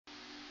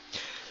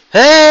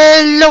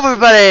Hello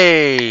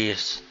everybody!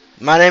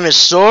 My name is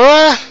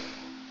Sora,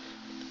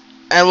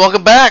 and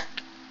welcome back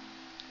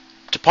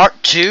to part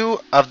 2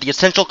 of the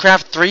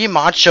Essentialcraft3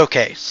 mod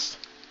showcase.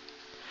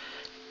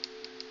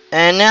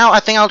 And now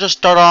I think I'll just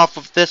start off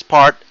with this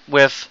part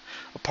with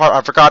a part I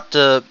forgot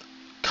to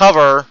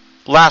cover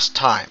last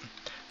time.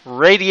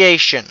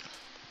 Radiation.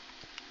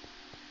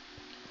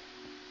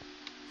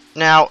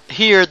 Now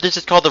here, this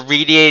is called the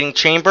radiating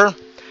chamber.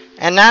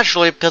 And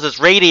naturally, because it's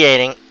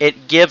radiating,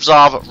 it gives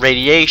off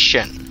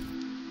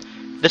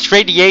radiation. This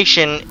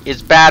radiation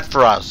is bad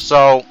for us,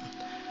 so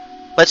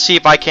let's see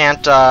if I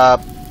can't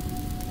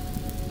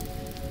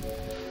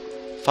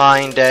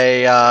find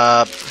a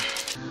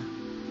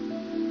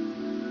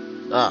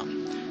a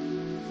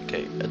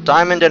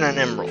diamond and an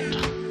emerald.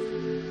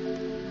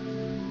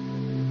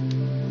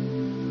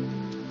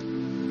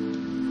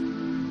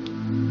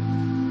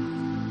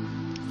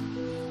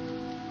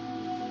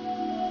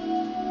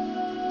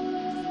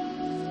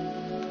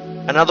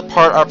 Another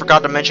part I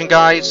forgot to mention,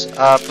 guys,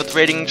 for the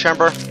radiating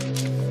chamber.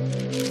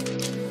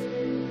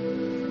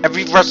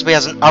 Every recipe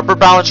has an upper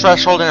balance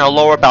threshold and a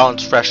lower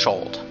balance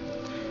threshold.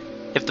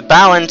 If the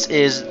balance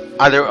is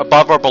either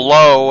above or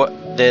below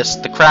this,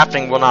 the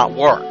crafting will not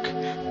work.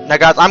 Now,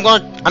 guys,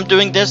 I'm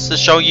doing this to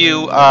show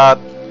you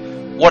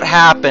what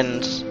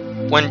happens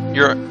when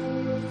you're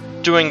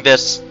doing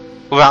this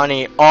without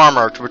any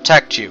armor to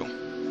protect you.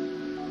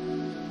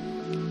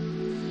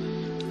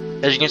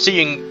 As you can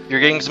see, you're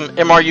getting some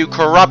MRU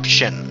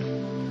corruption.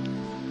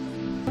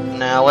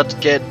 Now let's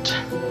get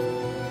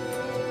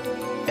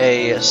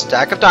a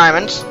stack of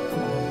diamonds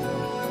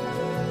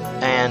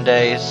and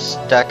a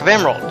stack of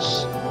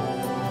emeralds.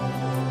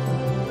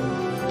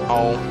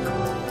 Oh,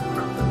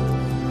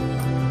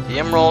 the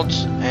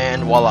emeralds,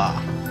 and voila.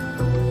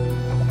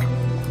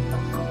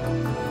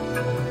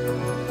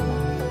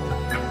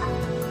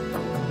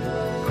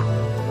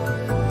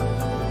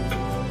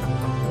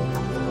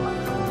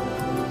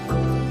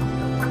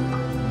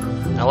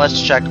 Now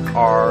let's check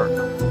our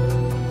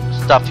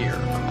stuff here.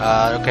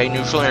 Okay,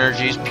 neutral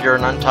energies, pure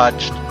and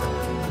untouched,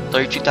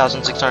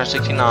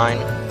 32,669.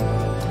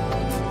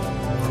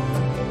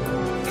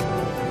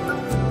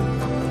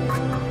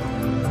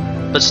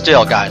 But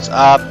still, guys,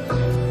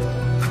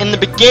 in the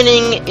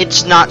beginning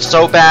it's not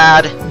so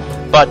bad,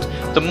 but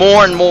the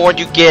more and more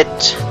you get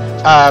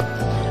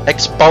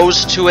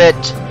exposed to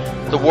it,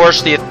 the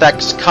worse the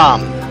effects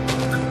come.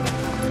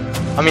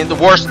 I mean, the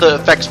worse the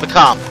effects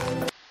become.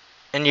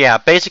 And yeah,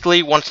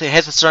 basically, once it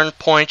hits a certain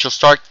point, you'll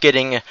start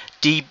getting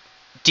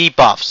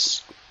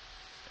debuffs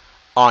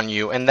on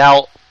you,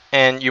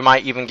 and you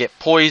might even get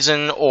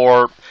poison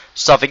or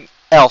something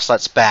else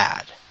that's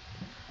bad.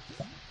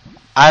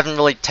 I haven't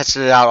really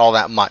tested it out all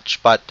that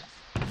much, but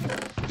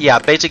yeah,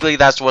 basically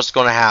that's what's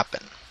going to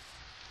happen.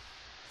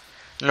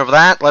 And over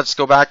that, let's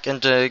go back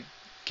into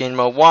Game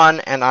Mode 1,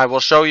 and I will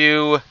show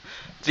you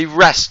the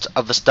rest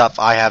of the stuff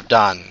I have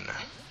done.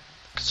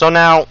 So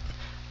now,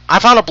 I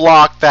found a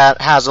block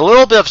that has a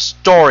little bit of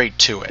story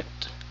to it.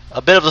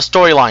 A bit of the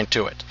storyline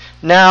to it.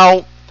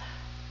 Now,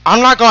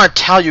 I'm not going to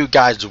tell you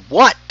guys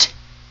what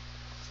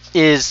it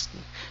is.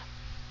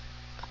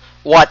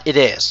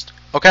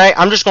 Okay?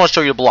 I'm just going to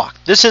show you the block.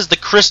 This is the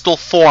crystal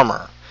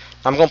former.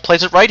 I'm going to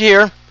place it right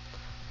here.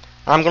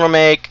 I'm going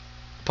to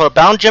put a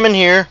bound gem in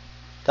here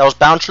that was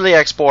bound to the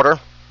exporter.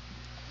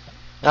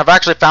 And I've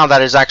actually found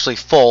that it's actually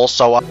full,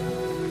 so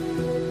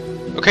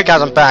okay,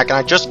 guys, I'm back, and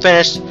I just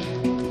finished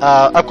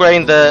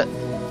upgrading the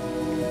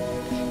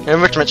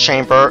enrichment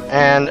chamber,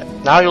 and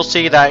now you'll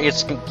see that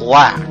it's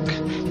black.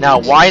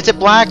 Now, why is it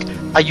black?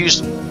 I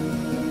used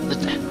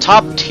the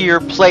top tier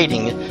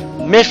plating,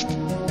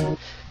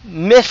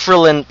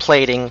 mithril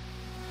plating,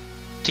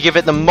 to give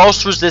it the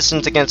most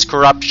resistance against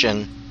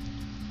corruption,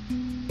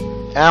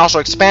 and I also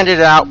expanded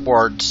it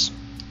outwards,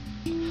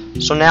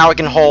 so now it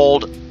can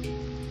hold,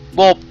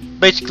 well,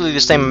 basically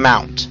the same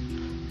amount.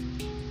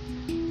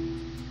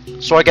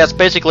 So I guess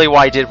basically what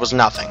I did was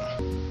nothing.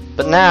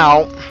 But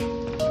now,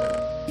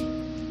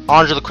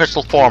 onto the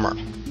crystal former.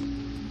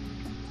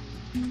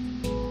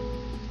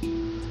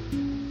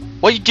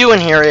 What you do in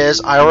here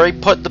is, I already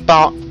put the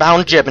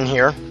bound gem in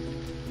here,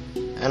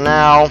 and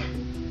now,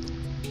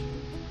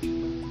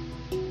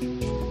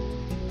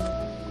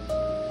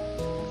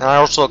 I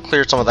also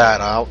cleared some of that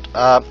out.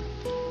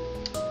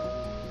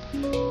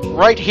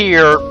 Right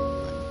here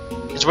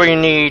is where you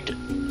need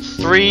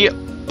 3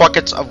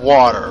 buckets of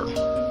water.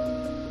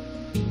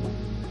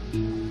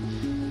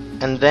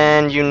 And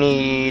then you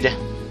need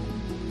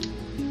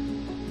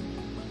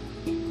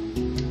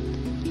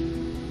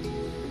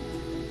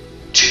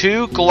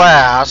 2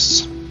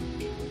 glass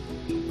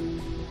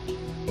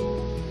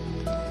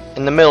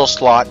in the middle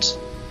slot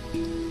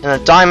and a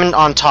diamond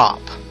on top.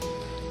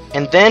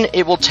 And then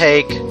it will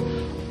take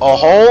a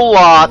whole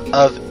lot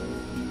of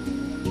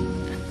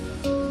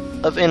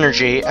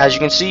energy, as you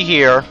can see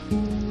here,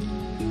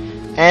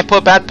 and put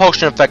a bad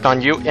potion effect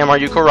on you,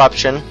 MRU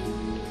corruption,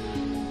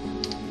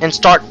 and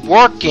start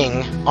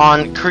working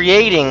on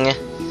creating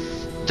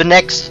the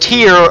next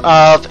tier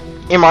of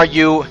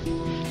MRU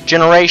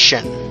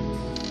generation.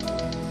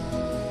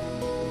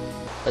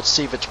 Let's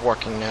see if it's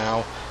working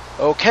now.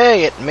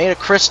 Okay, it made a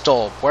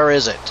crystal. Where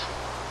is it?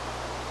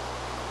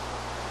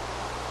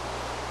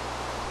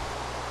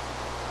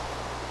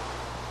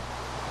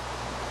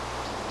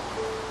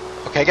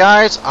 Okay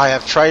guys, I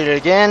have tried it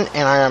again,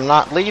 and I am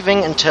not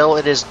leaving until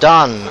it is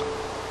done.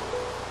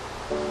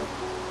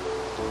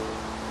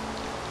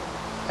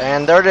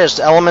 And there it is,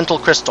 the elemental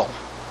crystal.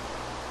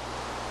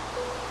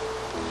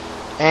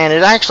 And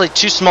it's actually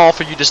too small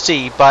for you to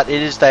see, but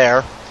it is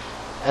there.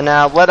 And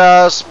now let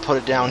us put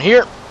it down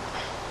here.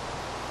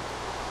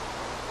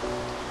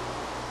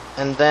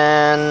 And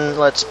then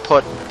let's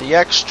put the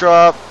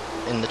extra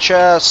in the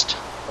chest.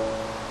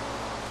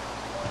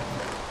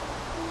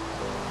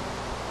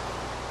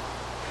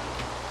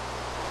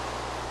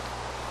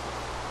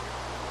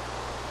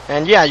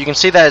 And yeah, you can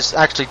see that it's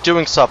actually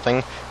doing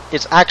something.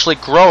 It's actually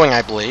growing,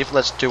 I believe.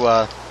 Let's do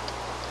a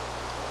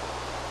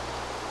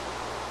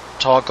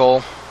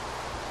toggle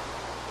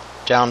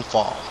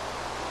downfall.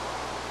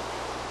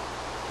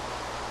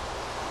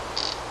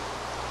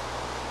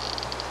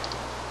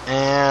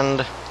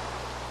 And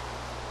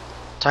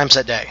time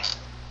set day.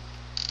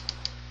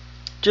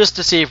 Just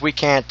to see if we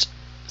can't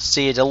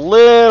see it a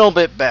little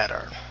bit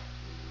better.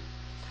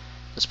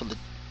 Let's put the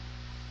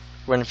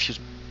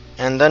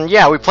and then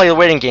yeah, we play the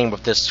waiting game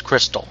with this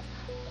crystal.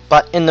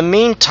 But in the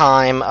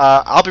meantime,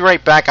 I'll be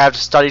right back. I have to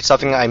study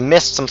something. I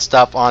missed some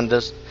stuff on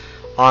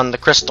the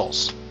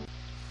crystals.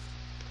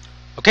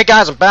 Okay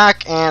guys, I'm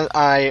back and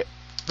I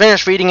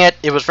finished reading it.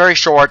 It was very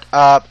short.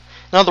 In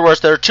other words,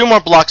 there are two more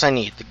blocks I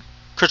need. The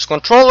crystal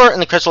controller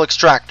and the crystal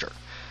extractor.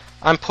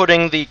 I'm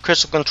putting the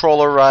crystal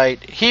controller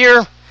right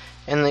here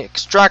and the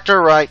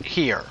extractor right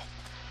here.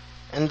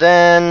 And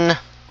then,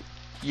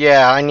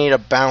 yeah, I need a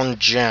bound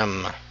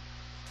gem.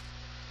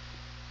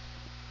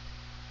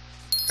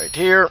 Right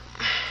here.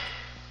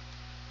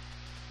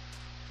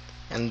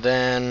 And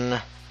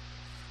then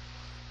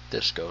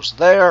this goes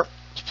there.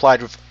 It's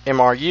applied with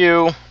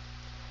MRU.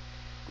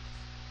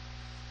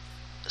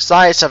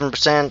 Size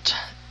 7%,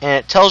 and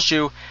it tells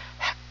you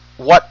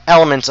what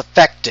elements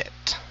affect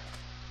it.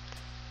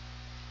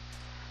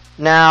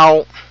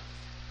 Now,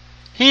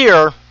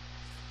 here,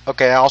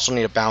 okay, I also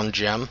need a bound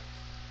gem.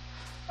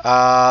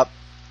 Let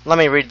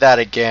me read that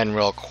again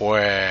real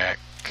quick.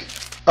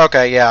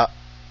 Okay, yeah.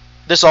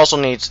 This also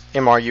needs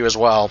MRU as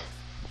well.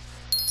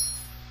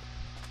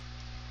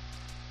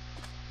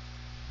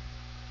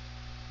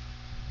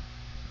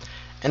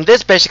 And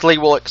this basically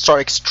will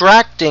start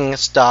extracting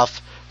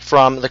stuff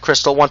from the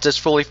crystal once it's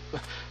fully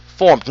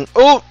formed. And,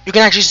 oh, you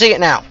can actually see it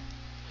now.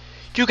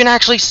 You can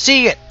actually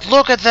see it.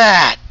 Look at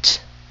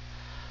that.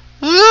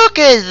 Look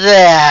at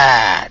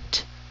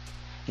that.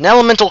 An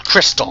elemental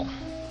crystal.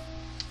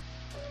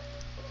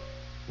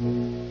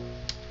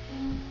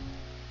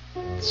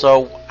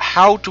 So,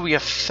 how do we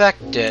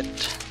affect it?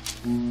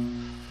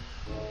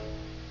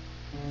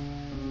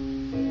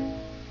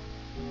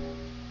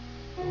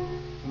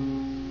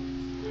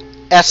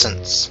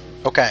 Essence.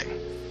 Okay.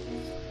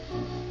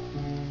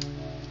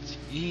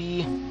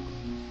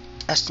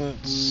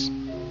 Essence.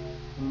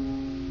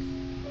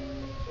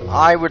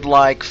 I would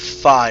like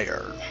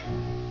fire.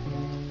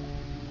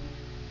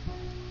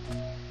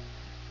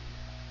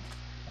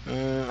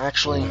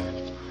 Actually,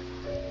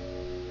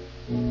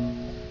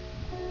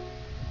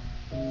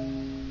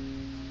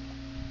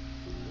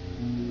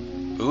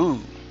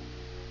 ooh.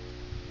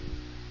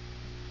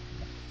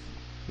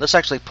 Let's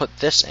actually put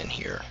this in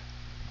here.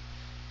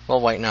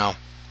 Well, wait, no.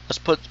 Let's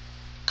put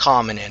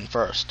common in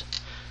first.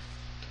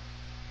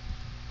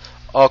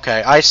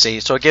 Okay, I see.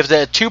 So it gives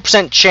it a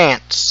 2%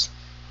 chance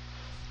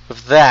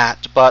with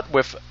that, but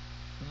with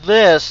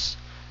this,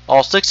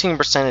 all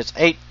 16% is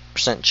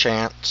 8%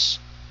 chance.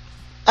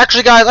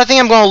 Actually, guys, I think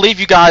I'm going to leave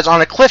you guys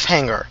on a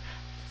cliffhanger.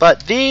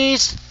 But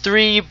these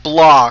 3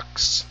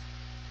 blocks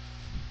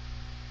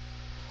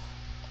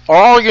are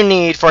all you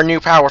need for a new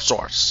power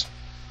source.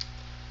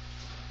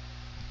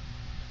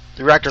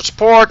 The reactor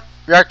support,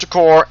 reactor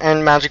core,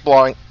 and magic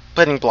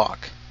splitting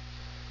block.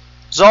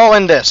 It's all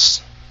in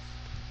this.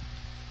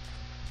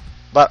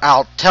 But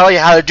I'll tell you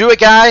how to do it,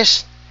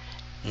 guys,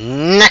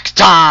 next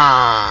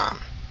time.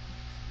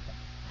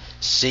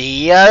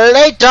 See ya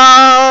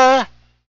later.